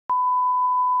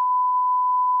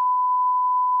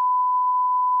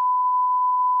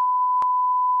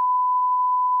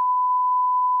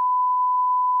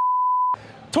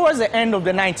Towards the end of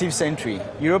the 19th century,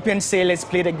 European sailors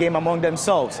played a game among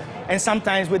themselves and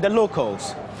sometimes with the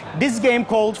locals. This game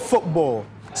called football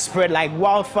spread like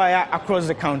wildfire across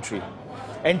the country.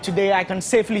 And today I can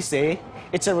safely say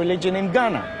it's a religion in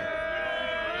Ghana.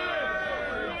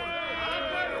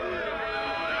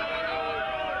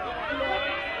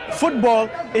 Football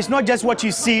is not just what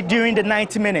you see during the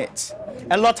 90 minutes.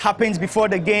 A lot happens before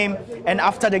the game and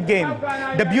after the game.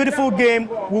 The beautiful game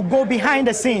will go behind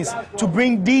the scenes to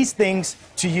bring these things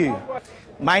to you.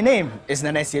 My name is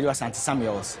Nanes Asante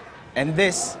Samuels, and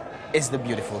this is The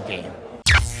Beautiful Game.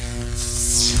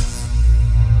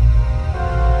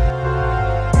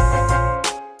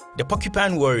 The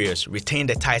Porcupine Warriors retained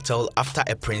the title after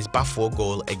a Prince Bafo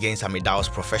goal against Amidao's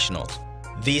Professionals.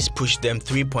 This pushed them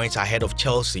 3 points ahead of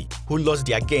Chelsea, who lost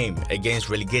their game against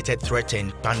relegated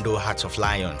threatened Pando Hearts of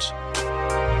Lions.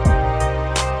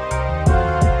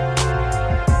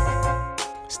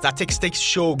 Statistics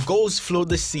show goals flow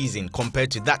this season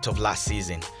compared to that of last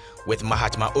season, with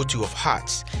Mahatma Otu of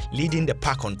Hearts leading the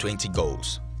pack on 20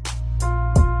 goals.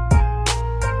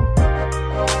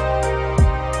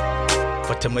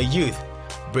 For Tamale Youth,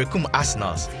 Brekum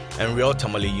Arsenals and Real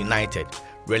Tamale United,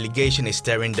 relegation is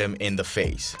staring them in the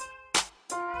face.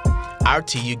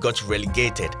 RTU got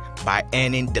relegated by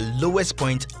earning the lowest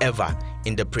point ever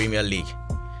in the Premier League.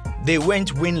 They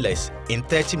went winless in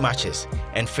 30 matches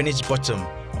and finished bottom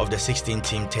of the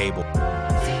 16-team table.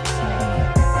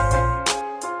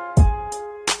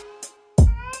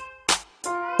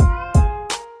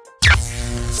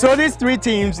 So these three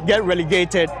teams get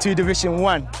relegated to Division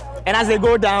 1. And as they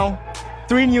go down,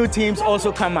 3 new teams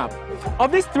also come up.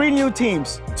 Of these 3 new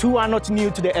teams, 2 are not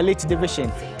new to the elite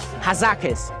division,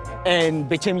 Hazakes and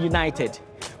Bechem United.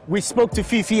 We spoke to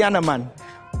Fifi Anaman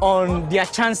on their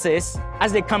chances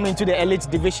as they come into the elite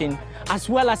division, as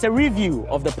well as a review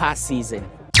of the past season.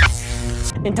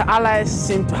 Inter-Allies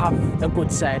seem to have a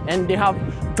good side, and they have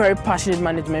very passionate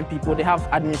management people. They have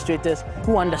administrators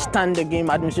who understand the game,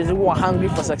 administrators who are hungry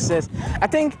for success. I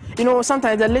think,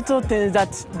 sometimes the little things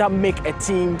that make a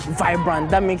team vibrant,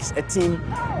 that makes a team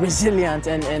resilient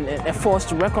and a force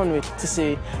to reckon with, to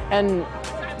say. And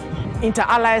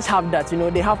Inter-Allies have that,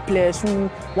 they have players who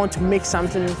want to make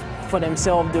something for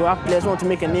themselves. They have players who want to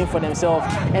make a name for themselves,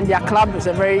 and their club is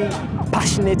a very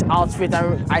passionate outfit.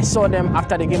 I saw them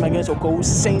after the game against Okowu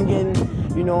singing,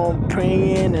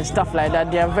 praying and stuff like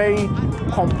that. They are very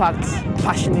compact,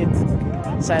 passionate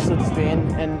side, so to speak.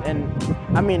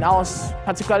 And I mean, I was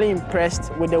particularly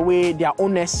impressed with the way their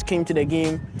owners came to the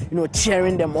game,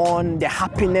 cheering them on, their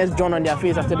happiness drawn on their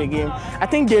face after the game. I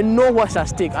think they know what's at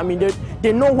stake. I mean,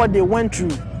 they know what they went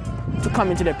through to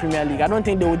come into the Premier League. I don't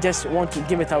think they would just want to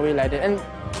give it away like that. And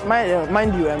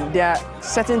mind you, there are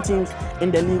certain teams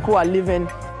in the league who are living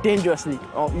dangerously,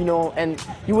 and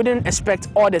you wouldn't expect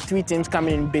all the 3 teams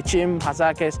coming in, Bechem,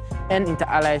 Hazakes, and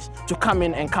Inter-Allies, to come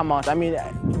in and come out. I mean,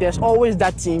 there's always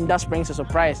that team that springs a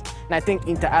surprise, and I think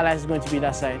Inter-Allies is going to be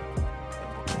that side.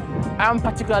 I'm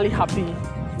particularly happy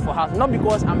for Hearts, not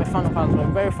because I'm a fan of Hearts,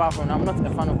 I'm very far from it. I'm not a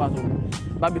fan of Hearts,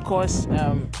 but because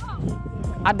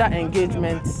other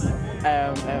engagements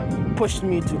pushed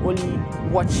me to only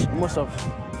watch most of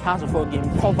Hearts of Oak game,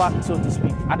 covered, so to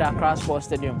speak, at the Accra Sports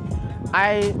Stadium.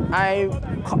 I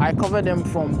covered them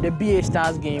from the BA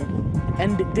Stars game,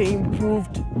 and they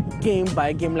improved game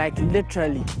by game, like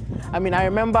literally. I mean, I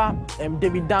remember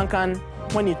David Duncan,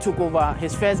 when he took over,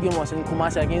 his first game was in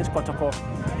Kumasi against Kotoko,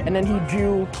 and then he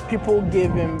drew, people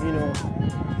gave him,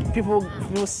 people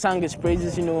sang his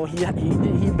praises,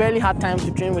 he barely had time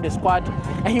to train with the squad,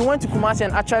 and he went to Kumasi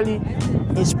and actually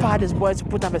inspired his boys to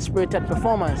put up a spirited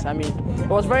performance. I mean, it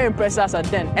was very impressive as at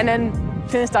then. And then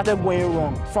things started going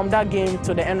wrong. From that game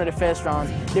to the end of the first round,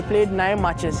 they played 9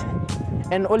 matches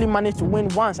and only managed to win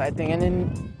once, I think, and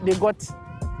then they got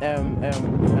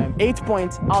 8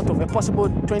 points out of a possible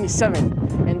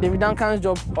 27. And David Duncan's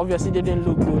job obviously didn't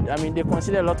look good. I mean, they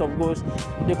conceded a lot of goals.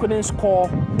 They couldn't score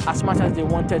as much as they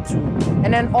wanted to.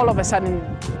 And then all of a sudden,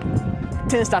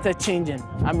 things started changing.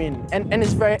 I mean, and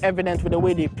it's very evident with the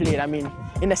way they played. I mean,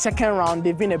 in the second round,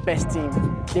 they've been the best team.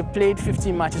 They played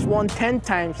 15 matches, won 10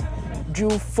 times, drew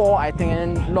 4, I think,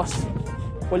 and lost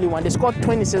only 1. They scored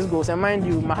 26 goals, and mind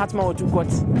you, Mahatma Otu got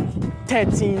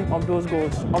 13 of those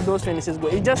goals, of those 26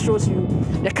 goals. It just shows you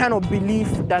the kind of belief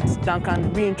that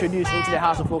Duncan reintroduced into the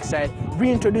Hearts of Oak side,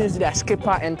 reintroduced their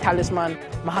skipper and talisman,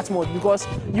 Mahatma Otu, because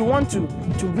you want to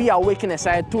reawaken a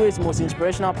side to its most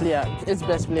inspirational player, its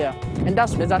best player, and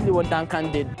that's exactly what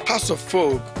Duncan did. Hearts of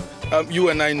Folk, you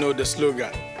and I know the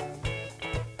slogan.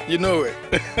 You know it.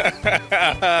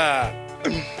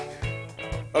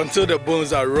 Until the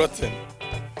bones are rotten.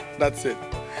 That's it.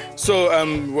 So,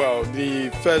 well,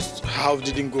 the first half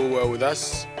didn't go well with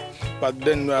us, but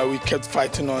then we kept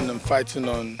fighting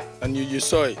on, and you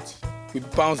saw it. We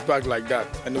bounced back like that,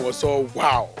 and it was all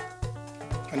wow,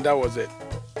 and that was it.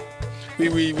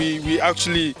 We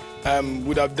actually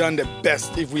would have done the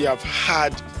best if we have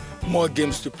had more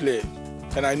games to play,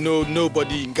 and I know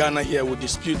nobody in Ghana here would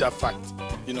dispute that fact.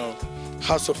 You know,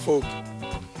 House of Folk,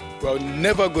 we're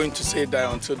never going to say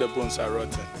die until the bones are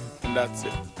rotten. And that's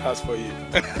it. That's for you.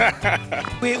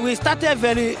 we started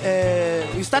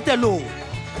we started low,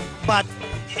 but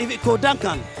if Coach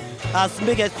Duncan has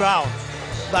made us proud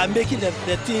by making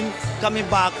the team coming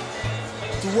back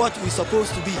to what we're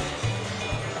supposed to be.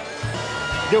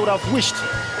 They would have wished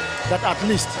that at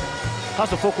least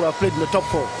House of Folk would have played in the top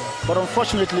 4, but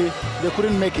unfortunately they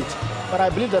couldn't make it. But I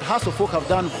believe that House of Folk have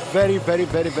done very, very,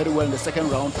 very, very well in the second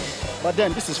round. But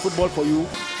then this is football for you.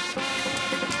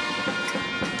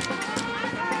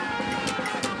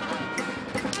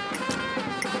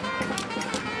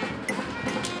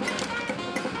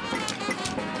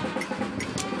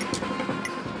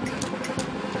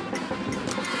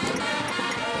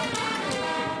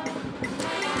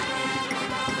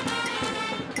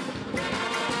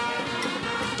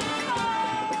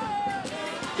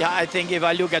 Yeah, I think if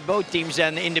I look at both teams,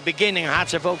 then in the beginning,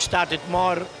 Hearts of Oak started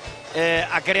more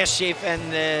aggressive,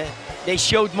 and they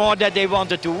showed more that they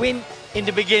wanted to win in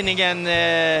the beginning, and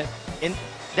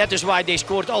that is why they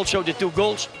scored also the 2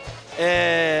 goals.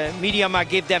 Myanmar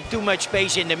gave them too much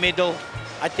space in the middle.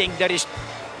 I think there is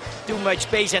too much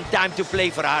space and time to play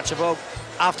for Hearts of Oak.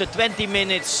 After 20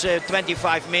 minutes,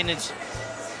 25 minutes,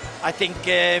 I think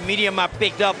Myanmar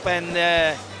picked up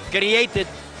and created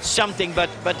something,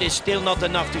 but it's still not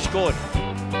enough to score.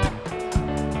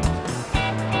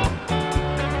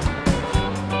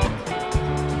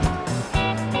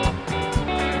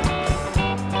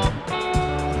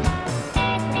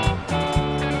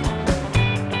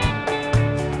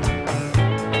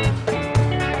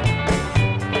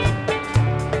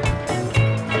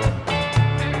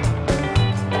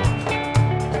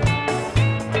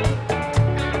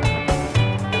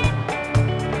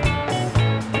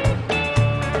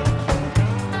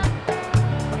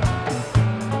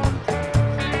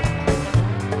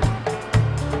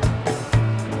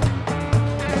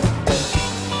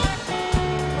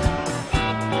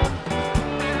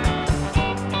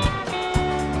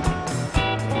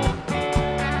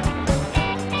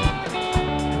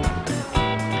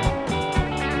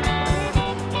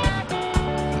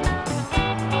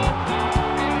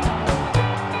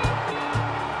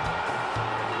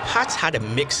 Hearts had a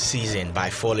mixed season by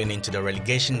falling into the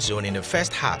relegation zone in the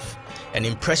first half and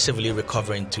impressively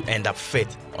recovering to end up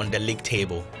 5th on the league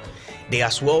table. They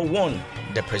as well won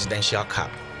the Presidential Cup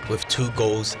with 2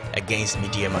 goals against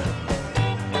Myanmar.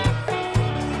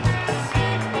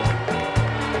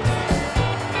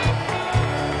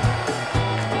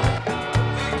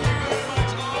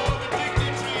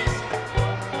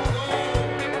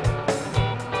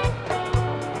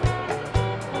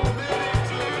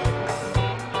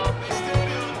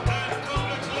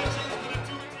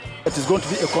 It is going to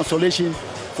be a consolation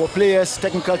for players,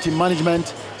 technical team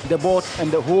management, the board,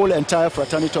 and the whole entire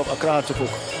fraternity of Accra Hearts of Oak.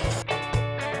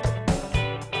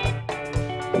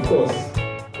 Of course,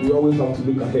 we always have to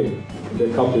look ahead. The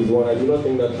cup is one. I do not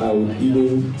think that I will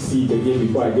even see it again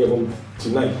before I get home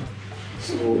tonight.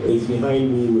 So it's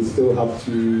behind me. We still have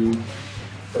to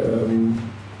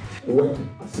work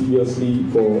seriously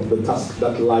for the task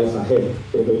that lies ahead.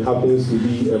 If it happens to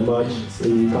be a match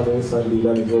coming Sunday,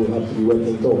 that is what we have to be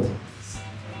working towards.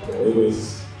 If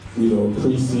it's,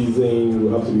 pre-season,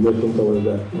 we have to be working towards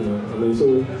that.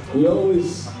 So we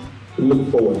always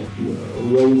look forward.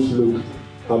 We always look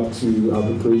up to our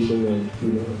preparation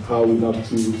and how we have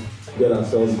to get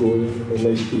ourselves going and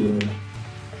next year and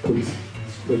put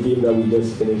the game that we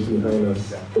just finished behind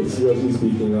us. But seriously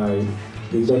speaking,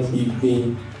 we just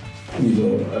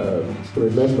even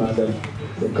remember that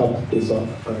the cup is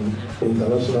of an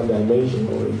international dimension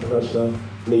or international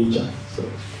nature. So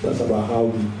that's about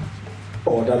how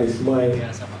that is my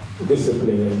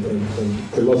discipline and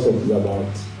philosophy about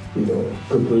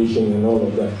preparation and all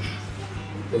of that.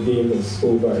 The game is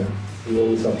over and we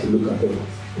always have to look ahead.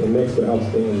 The next perhaps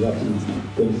thing we have to be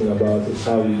thinking about is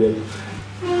how we get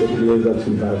the players that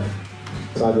we have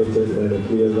targeted or the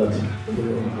players that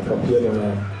have appeared on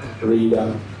our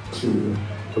radar to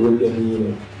roll them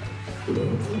in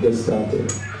and get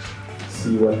started,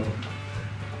 see what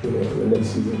the next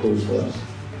season goes for us.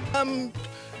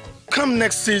 Come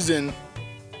next season,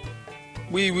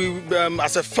 we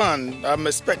as a fan, I'm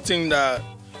expecting that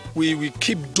we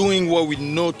keep doing what we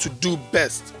know to do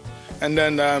best, and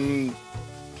then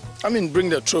I mean, bring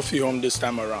the trophy home this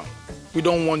time around. We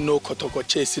don't want no Kotoko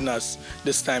chasing us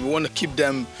this time. We want to keep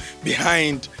them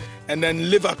behind and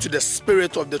then live up to the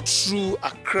spirit of the true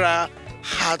Accra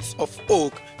Hearts of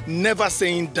Oak, never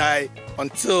saying die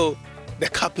until the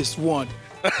cup is won.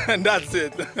 And that's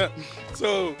it.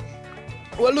 So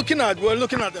we're looking at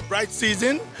the bright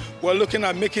season. We're looking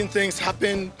at making things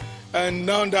happen. And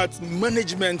now that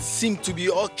management seems to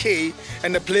be okay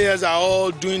and the players are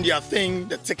all doing their thing,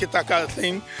 the tiki-taka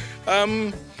thing,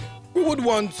 we would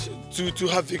want to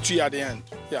have victory at the end.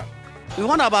 Yeah. We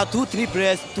want about 2-3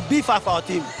 players to beef up our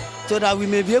team so that we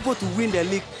may be able to win the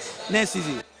league next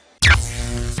season.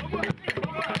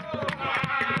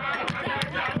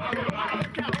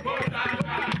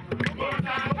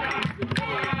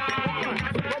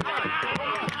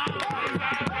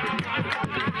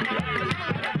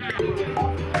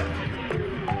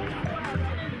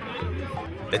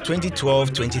 The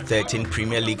 2012-2013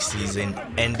 Premier League season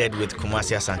ended with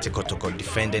Kumasi Asante Kotoko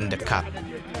defending the cup.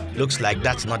 Looks like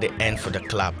that's not the end for the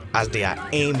club, as they are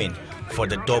aiming for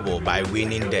the double by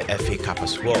winning the FA Cup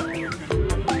as well.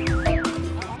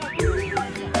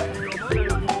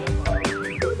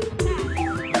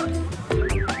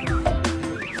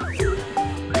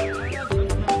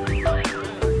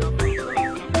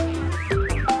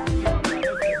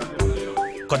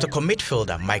 Kotoko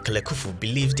midfielder Michael Ekufu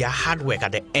believes their hard work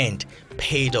at the end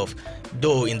paid off,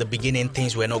 though in the beginning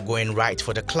things were not going right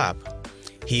for the club.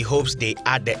 He hopes they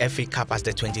add the FA Cup as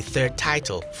the 23rd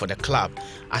title for the club,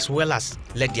 as well as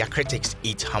let their critics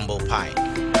eat humble pie.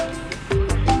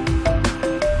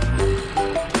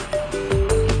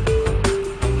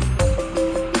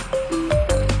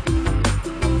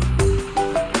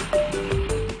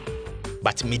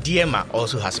 But Midiema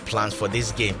also has plans for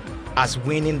this game, as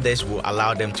winning this will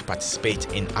allow them to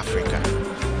participate in Africa.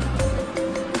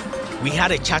 We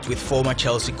had a chat with former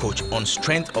Chelsea coach on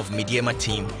strength of Midiema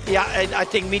team. Yeah, I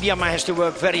think Midiema has to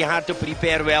work very hard to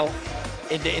prepare well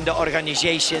in the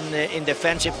organization, in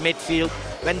defensive midfield.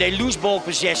 When they lose ball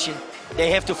possession,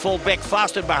 they have to fall back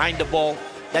faster behind the ball,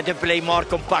 that they play more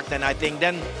compact, and I think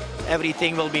then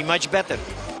everything will be much better.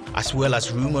 As well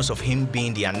as rumors of him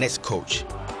being their next coach.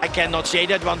 I cannot say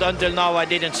that, but until now I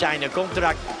didn't sign a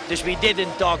contract, so we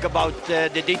didn't talk about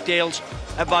the details,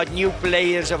 about new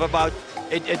players, or about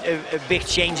a big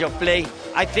change of play.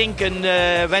 I think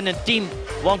when a team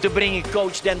want to bring a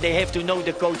coach, then they have to know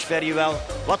the coach very well,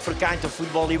 what for kind of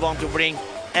football he want to bring.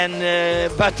 And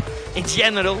but in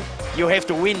general, you have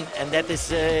to win, and that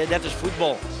is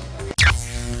football.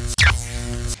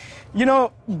 You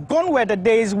know, gone were the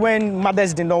days when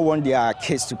mothers did not want their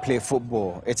kids to play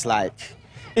football. It's like,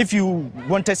 if you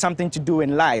wanted something to do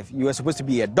in life, you were supposed to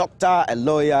be a doctor, a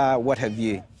lawyer, what have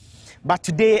you. But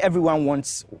today, everyone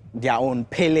wants their own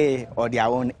Pele or their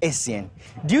own Essien.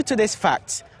 Due to this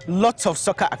fact, lots of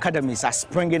soccer academies are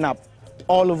springing up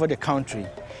all over the country.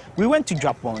 We went to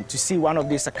Japan to see one of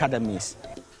these academies.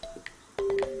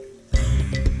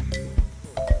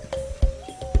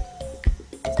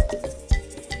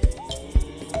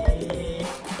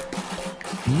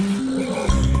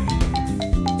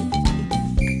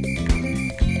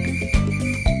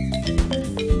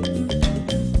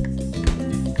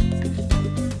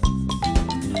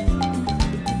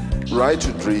 Right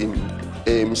to Dream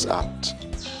aims at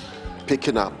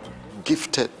picking up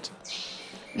gifted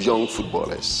young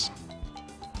footballers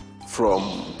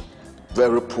from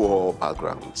very poor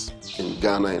backgrounds in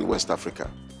Ghana and West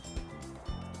Africa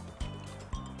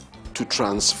to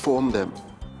transform them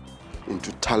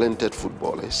into talented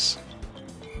footballers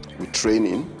with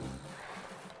training,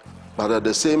 but at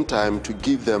the same time to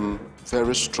give them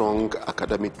very strong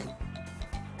academic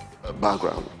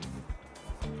background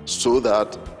so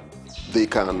that they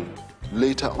can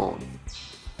later on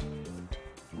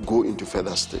go into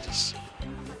further studies.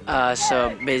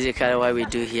 So basically what we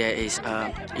do here is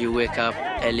you wake up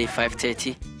early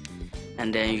 5:30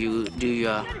 and then you do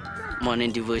your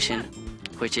morning devotion,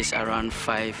 which is around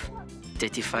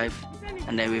 5:35,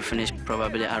 and then we finish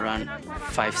probably around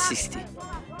 5:60,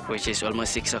 which is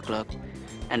almost 6 o'clock.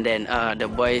 And then the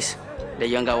boys, the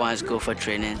younger ones, go for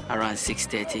training around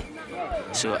 6:30.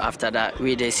 So after that,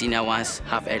 we the senior ones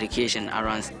have education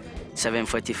around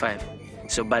 7:45.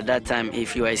 So by that time,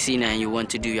 if you are a senior and you want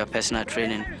to do your personal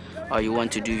training or you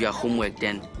want to do your homework,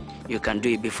 then you can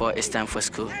do it before it's time for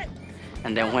school.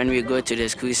 And then when we go to the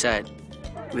school side,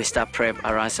 we start prep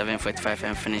around 7:45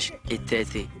 and finish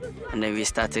 8:30. And then we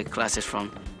started classes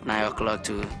from 9 o'clock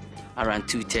to around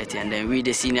 2:30. And then we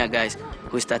the senior guys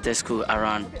who started school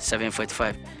around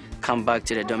 7:45 come back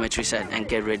to the dormitory side and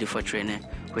get ready for training.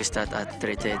 We start at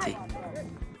 3:30.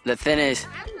 The thing is,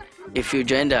 if you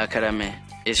join the academy,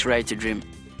 it's Right to Dream.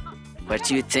 what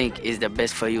you think is the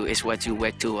best for you is what you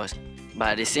work towards. But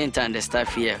at the same time, the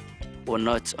staff here will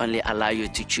not only allow you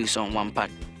to choose on one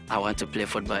part, I want to play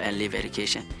football and leave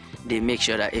education. They make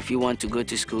sure that if you want to go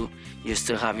to school, you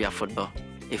still have your football.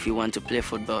 If you want to play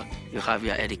football, you have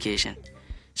your education.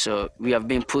 So we have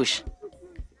been pushed,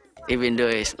 even though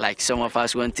it's like some of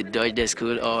us want to dodge the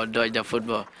school or dodge the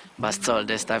football, but still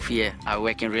the staff here are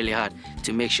working really hard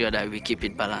to make sure that we keep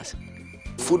it balanced.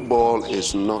 Football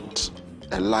is not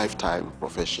a lifetime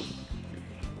profession.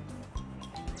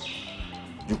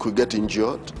 You could get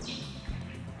injured.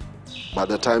 By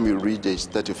the time you reach age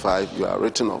 35, you are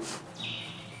written off.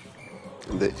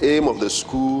 And the aim of the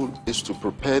school is to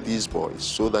prepare these boys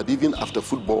so that even after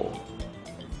football,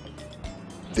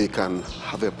 they can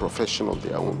have a profession of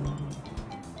their own.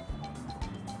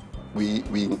 We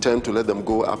intend to let them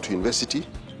go up to university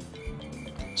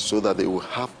so that they will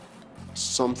have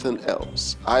something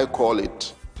else. I call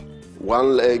it,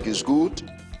 one leg is good,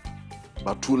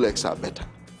 but two legs are better.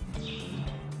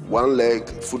 One leg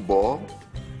football,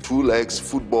 two legs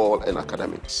football and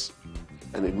academics.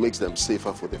 And it makes them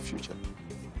safer for the future.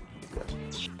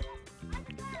 Yeah.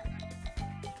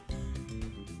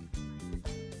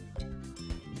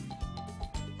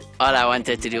 All I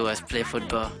wanted to do was play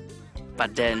football,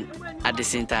 but then at the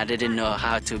same time I didn't know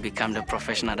how to become the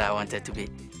professional that I wanted to be.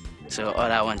 So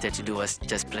all I wanted to do was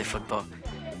just play football.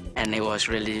 And it was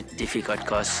really difficult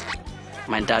because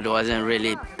my dad wasn't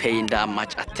really paying that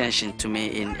much attention to me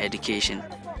in education.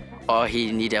 All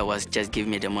he needed was just give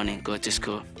me the money, go to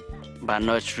school, but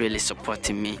not really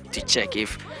supporting me to check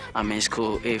if I'm in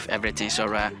school, if everything's all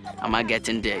right, am I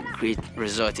getting the great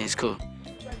result in school.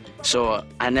 So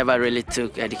I never really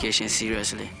took education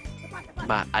seriously,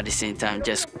 but at the same time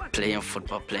just playing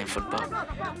football.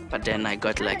 But then I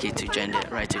got lucky to join the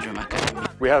Right to Dream Academy.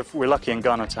 We're lucky in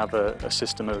Ghana to have a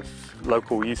system of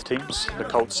local youth teams, the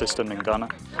cult system in Ghana.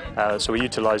 So we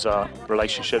utilise our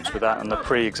relationships with that and the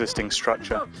pre-existing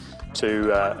structure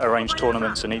to arrange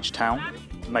tournaments in each town,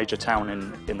 major town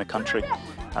in the country.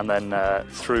 And then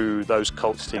through those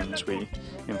cults teams, we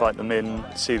invite them in,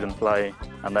 see them play,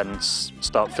 and then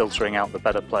start filtering out the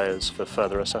better players for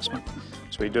further assessment.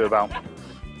 So we do about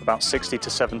 60 to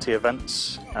 70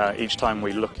 events each time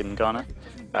we look in Ghana,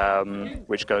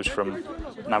 which goes from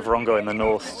Navrongo in the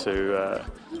north to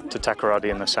Takoradi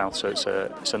in the south. So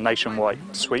it's a nationwide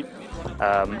sweep,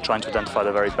 trying to identify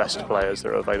the very best players that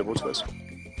are available to us.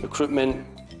 Recruitment,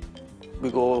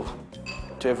 we go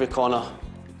to every corner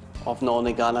of not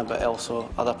only Ghana but also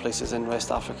other places in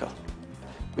West Africa.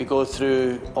 We go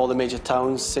through all the major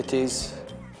towns, cities,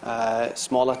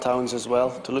 smaller towns as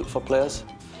well to look for players,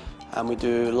 and we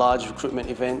do large recruitment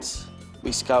events.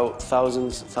 We scout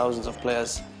thousands of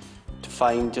players to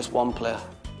find just one player.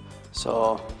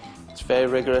 So it's very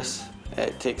rigorous.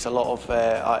 It takes a lot of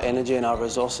our energy and our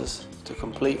resources to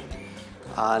complete,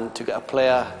 and to get a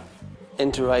player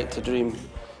into Right to Dream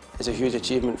is a huge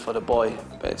achievement for the boy,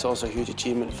 but it's also a huge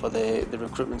achievement for the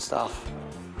recruitment staff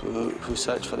who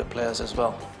search for the players as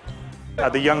well.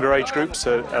 At the younger age groups,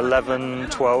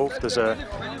 11, 12, there's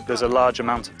a large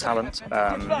amount of talent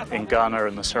in Ghana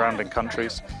and the surrounding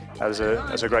countries. There's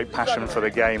a great passion for the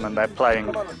game, and they're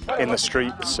playing in the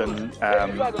streets, and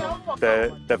they're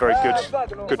very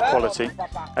good quality.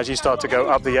 As you start to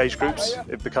go up the age groups,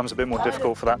 it becomes a bit more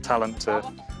difficult for that talent to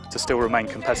still remain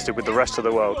competitive with the rest of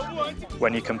the world.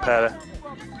 When you compare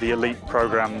the elite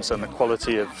programs and the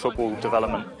quality of football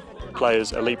development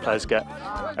elite players get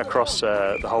across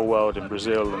the whole world in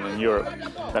Brazil and in Europe,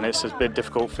 then it's a bit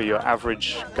difficult for your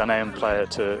average Ghanaian player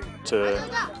to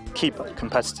keep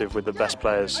competitive with the best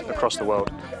players across the world.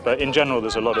 But in general,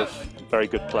 there's a lot of very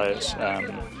good players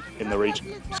in the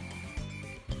region.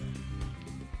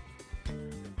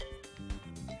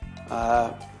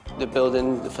 The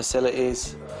building, the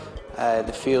facilities,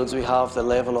 the fields we have, the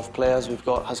level of players we've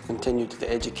got has continued.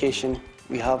 The education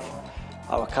we have,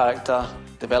 our character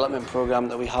development program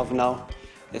that we have now,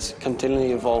 it's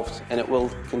continually evolved, and it will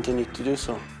continue to do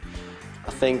so.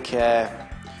 I think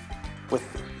with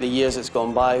the years that's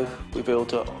gone by, we've been able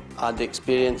to add the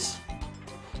experience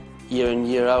year in,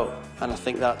 year out, and I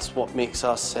think that's what makes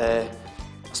us a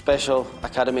special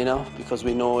academy now, because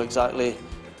we know exactly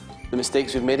the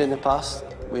mistakes we've made in the past.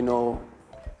 We know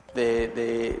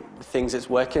the things that's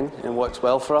working and works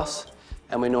well for us,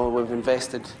 and we know we've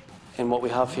invested in what we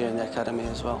have here in the academy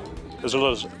as well. There's a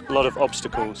lot of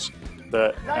obstacles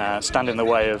that stand in the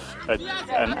way of a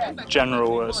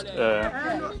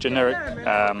generic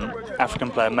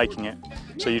African player making it.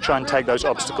 So you try and take those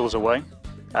obstacles away,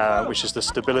 which is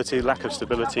the lack of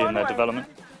stability in their development,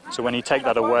 So when you take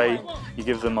that away, you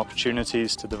give them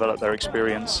opportunities to develop their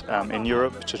experience in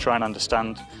Europe, to try and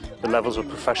understand the levels of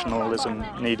professionalism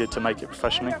needed to make it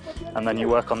professionally, and then you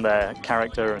work on their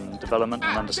character and development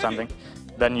and understanding.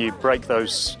 Then you break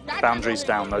those boundaries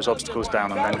down, those obstacles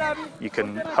down, and then you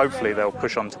can, hopefully they'll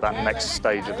push on to that next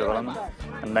stage of development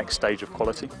and next stage of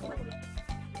quality.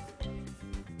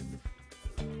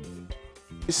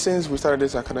 Since we started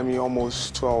this academy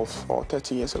almost 12 or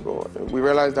 30 years ago, we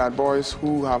realized that boys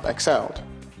who have excelled,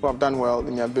 who have done well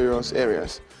in their various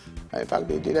areas, in fact,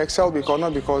 they excel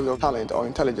not because of talent or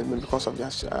intelligence, but because of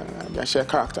their shared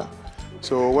character.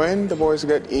 So when the boys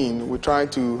get in, we try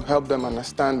to help them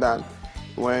understand that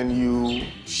when you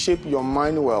shape your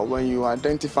mind well, when you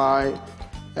identify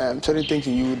certain things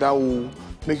in you that will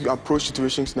make you approach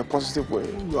situations in a positive way,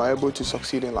 you are able to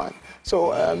succeed in life.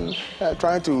 So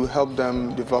trying to help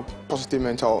them develop positive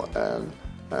mental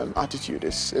attitude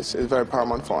is very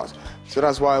paramount for us. So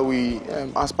that's why we,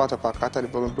 as part of our character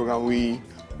development program, we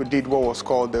did what was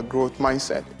called the growth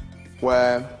mindset,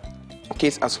 where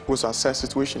kids are supposed to assess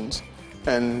situations,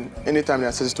 and anytime they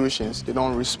assess situations, they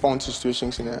don't respond to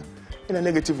situations in a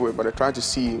negative way, but they try to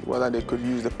see whether they could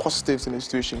use the positives in the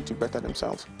situation to better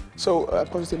themselves. So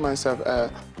positive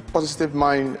mindset, positive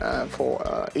mind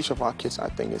for each of our kids, I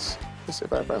think is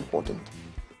very, very important.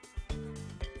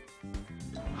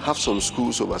 Have some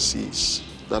schools overseas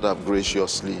that have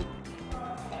graciously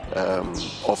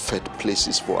offered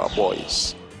places for our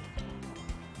boys.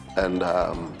 And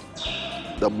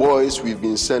the boys we've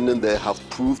been sending there have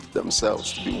proved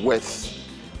themselves to be worth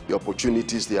the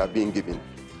opportunities they are being given.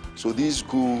 So these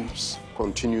schools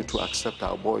continue to accept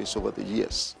our boys over the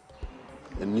years.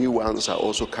 And new ones are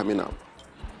also coming up.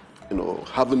 You know,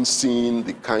 having seen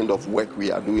the kind of work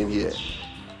we are doing here,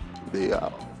 they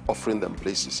are offering them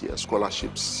places here,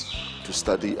 scholarships to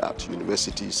study at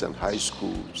universities and high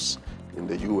schools in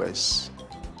the US,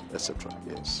 etc.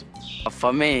 Yes.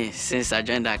 For me, since I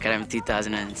joined the academy in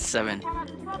 2007,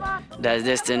 there's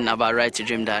this thing about Right to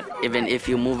Dream that even if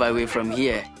you move away from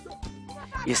here,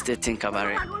 you still think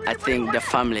about it. I think the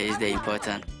family is the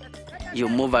important. You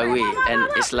move away and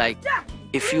it's like,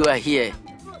 if you are here,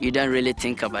 you don't really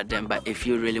think about them, but if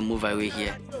you really move away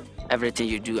here, everything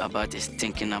you do about is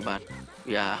thinking about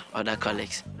your other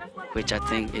colleagues, which I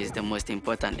think is the most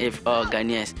important. If all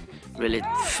Ghanaians really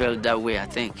feel that way, I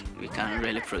think we can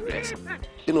really progress.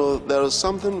 You know, there is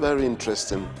something very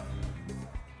interesting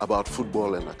about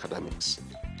football and academics.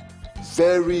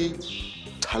 Very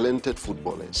talented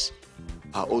footballers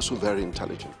are also very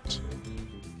intelligent.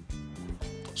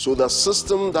 So the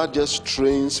system that just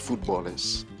trains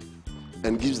footballers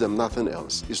and gives them nothing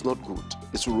else is not good.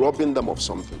 It's robbing them of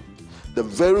something. The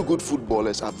very good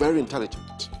footballers are very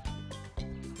intelligent.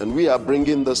 And we are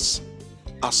bringing this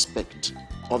aspect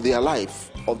of their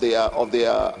life, of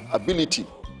their ability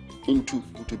into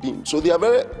being. So they are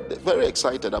very, very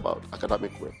excited about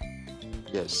academic work.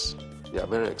 Yes, they are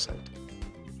very excited.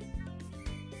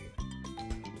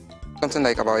 Something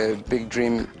like about a big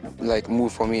dream like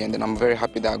move for me, and then I'm very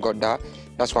happy that I got that.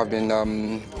 That's what I've been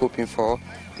hoping for,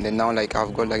 and then now like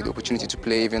I've got like the opportunity to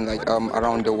play even like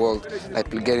around the world,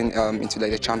 like getting into like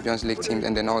the Champions League teams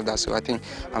and then all that. So I think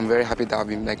I'm very happy that I've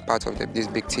been like part of this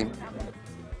big team.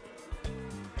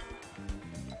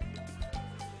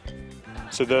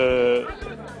 So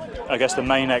I guess the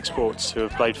main exports who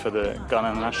have played for the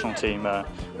Ghana national team are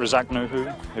Razak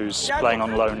Nuhu, who's playing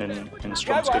on loan in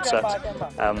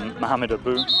Strømsgodset, Mohamed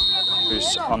Abu,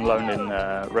 who's on loan in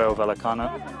Rayo Vallecano,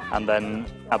 and then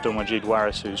Abdulmajid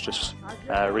Waris, who's just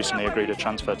recently agreed a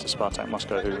transfer to Spartak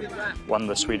Moscow, who won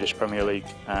the Swedish Premier League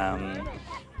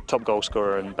top goal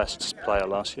scorer and best player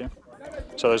last year.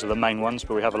 So those are the main ones,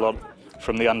 but we have a lot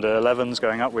from the under-11s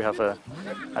going up. We have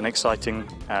an exciting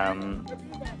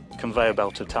conveyor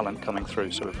belt of talent coming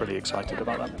through, so we're pretty excited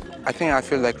about that. I think I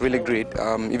feel like really great,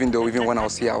 even when I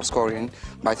was here I was scoring,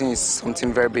 but I think it's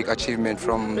something very big achievement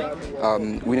from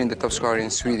winning the top scorer in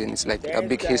Sweden. It's like a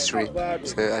big history,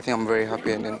 so I think I'm very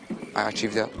happy and then I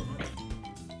achieved that.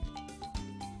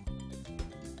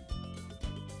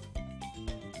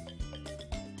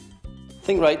 I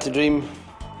think Right to Dream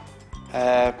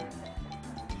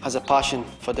has a passion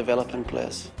for developing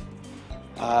players.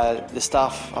 The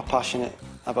staff are passionate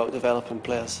about developing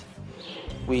players.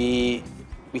 We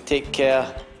take care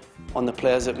on the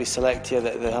players that we select here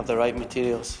that they have the right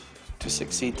materials to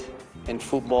succeed in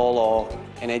football or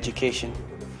in education.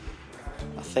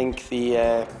 I think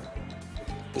the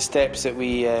steps that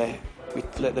we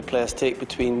let the players take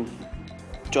between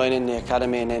joining the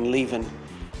academy and then leaving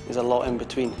is a lot in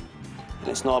between. And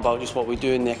it's not about just what we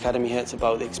do in the academy here, it's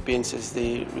about the experiences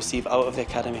they receive out of the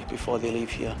academy before they leave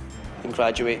here. and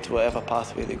graduate to whatever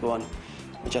pathway they go on,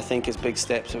 which I think is big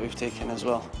steps that we've taken as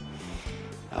well.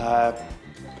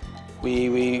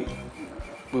 We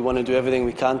want to do everything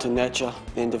we can to nurture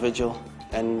the individual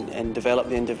and develop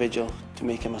the individual to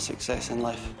make him a success in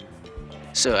life.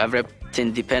 So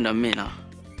everything depends on me now.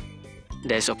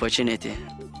 There's opportunity.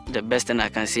 The best thing I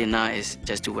can say now is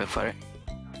just to work for it.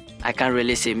 I can't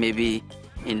really say maybe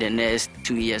in the next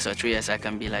 2 years or 3 years I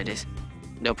can be like this.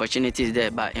 The opportunity is there,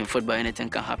 but in football anything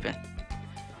can happen.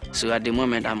 So at the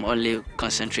moment I'm only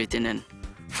concentrating and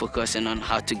focusing on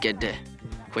how to get there,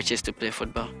 which is to play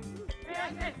football.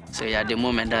 So yeah, at the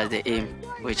moment that's the aim,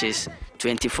 which is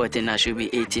 2014 I should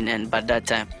be 18, and by that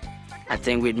time I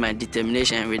think with my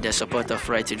determination and with the support of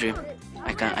Right to Dream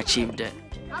I can achieve that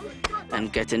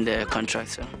and get in the contract.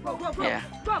 So yeah.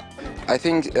 I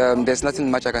think there's nothing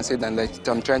much I can say than like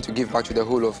I'm trying to give back to the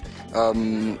whole of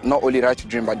not only Right to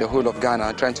Dream but the whole of Ghana.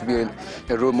 I'm trying to be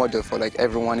a role model for like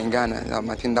everyone in Ghana.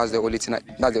 I think that's the only thing.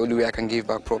 That's the only way I can give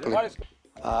back properly.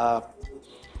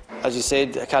 As you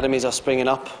said, academies are springing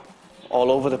up all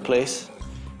over the place,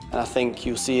 and I think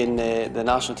you'll see in the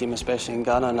national team, especially in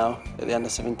Ghana now, at the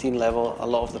under-17 level, a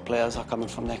lot of the players are coming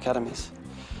from the academies,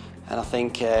 and I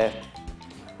think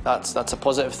that's a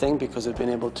positive thing because they've been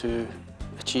able to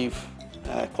achieve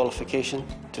qualification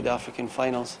to the African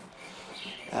finals,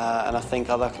 and I think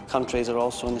other countries are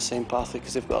also on the same path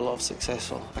because they've got a lot of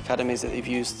successful academies that they've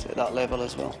used at that level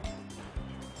as well.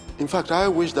 In fact, I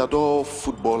wish that all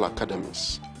football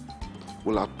academies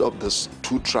will adopt this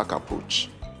two-track approach.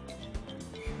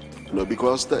 You know,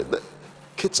 because the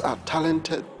kids are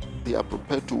talented, they are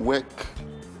prepared to work.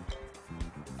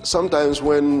 Sometimes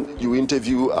when you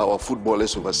interview our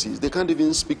footballers overseas, they can't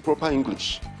even speak proper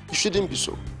English. It shouldn't be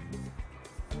so.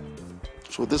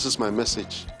 So this is my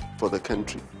message for the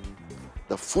country.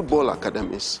 The football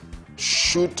academies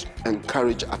should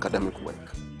encourage academic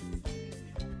work.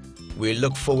 We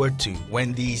look forward to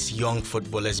when these young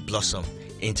footballers blossom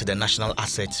into the national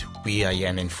asset we are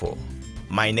yearning for.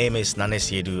 My name is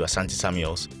Nanes Yedu Asante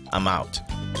Samuels. I'm out.